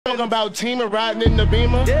Talking about teaming, riding in the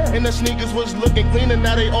Beamer. Yeah. And the sneakers was looking cleaner,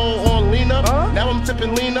 now they all on leaner. Now I'm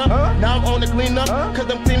tipping leaner, now I'm on the cleaner.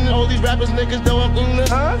 Cause I'm cleaning all these rappers niggas, though I'm cleaner.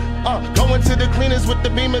 Going to the cleaners with the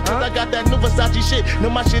Beamer, cause I got that new Versace shit. Know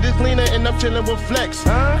my shit is cleaner and I'm chillin' with Flex.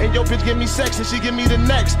 And yo bitch give me sex and she give me the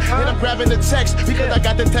next. And I'm grabbing the text, because I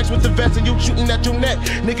got the text with the vest and you shooting at your neck.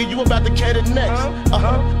 Nigga, you about to get it next.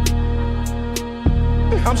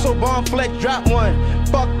 I'm so bomb, Flex, drop one.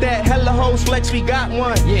 Fuck that, hella hoes, Flex, we got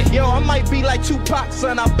one. Yo, I might be like Tupac,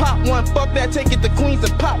 son, I pop one. Fuck that, take it to Queens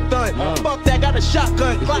and pop done. Fuck that, got a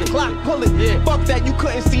shotgun, clock, pull it. Fuck that, you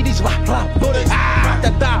couldn't see these rock, bullets.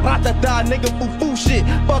 Ra-da-da, nigga, foo shit.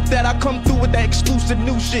 Fuck that, I come through with that exclusive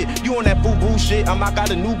new shit. You on that boo shit, I got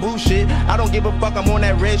a new boo shit. I don't give a fuck, I'm on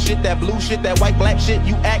that red shit, that blue shit, that white, black shit.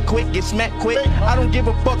 You act quick, get smacked quick. I don't give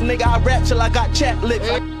a fuck, nigga, I rap till I got chat lips.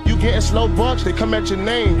 You getting slow bucks, they come at your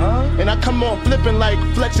name. And I come on flipping like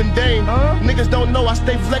Flex and Dame. Niggas don't know I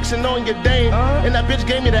stay flexing on your dame. And that bitch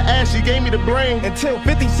gave me the ass, she gave me the brain. Until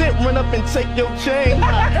 50 Cent run up and take your chain.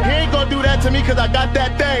 He ain't gonna do that to me cause I got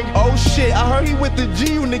that thing. Oh shit, I heard he with the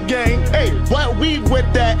G in the game. Hey, what we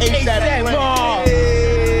with that ASAP?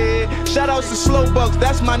 Shout outs to Slow Bucks,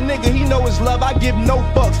 that's my nigga, he know his love, I give no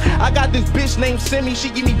fucks. I got this bitch named Simi, she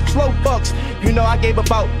give me slow bucks. You know I gave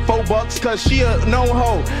about $4 cause she a known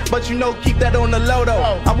hoe. But you know, keep that on the low though.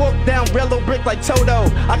 I walk down Rello brick like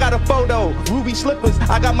Toto. I got a photo, ruby slippers,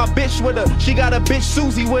 I got my bitch with her. She got a bitch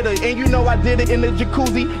Susie with her. And you know I did it in the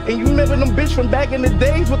jacuzzi. And you remember them bitch from back in the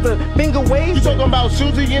days with the finger waves? You talking about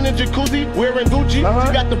Susie in the jacuzzi, wearing Gucci?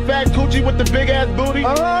 She got the fat coochie with the big ass booty.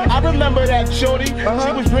 I remember that shorty, she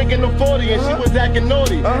was drinking the 40 and she was acting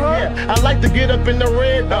naughty. Yeah, I like to get up in the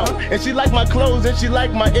red though. And she like my clothes and she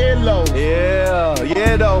like my earlobe.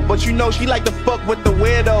 Yeah though, but you know she like to fuck with the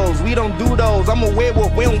weirdos. We don't do those, I'm a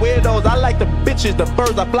werewolf, we don't wear those. I like the bitches, the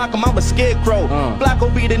birds, I block them, I'm a scarecrow.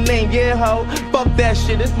 Blocko be the name, yeah ho. Fuck that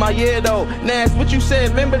shit, it's my year though. Nas, what you said,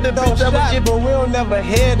 remember the bitch that was shit? But we don't never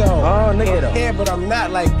hear though. Nigga, hear, but I'm not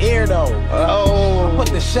like air though. I put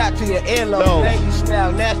the shot to your earlobe. Thank you,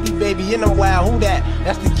 style, nasty baby, in a while. Who that?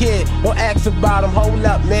 That's the kid. Don't ask about him, hold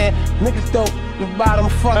up, man. Niggas don't, the bottom,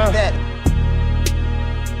 fuck that.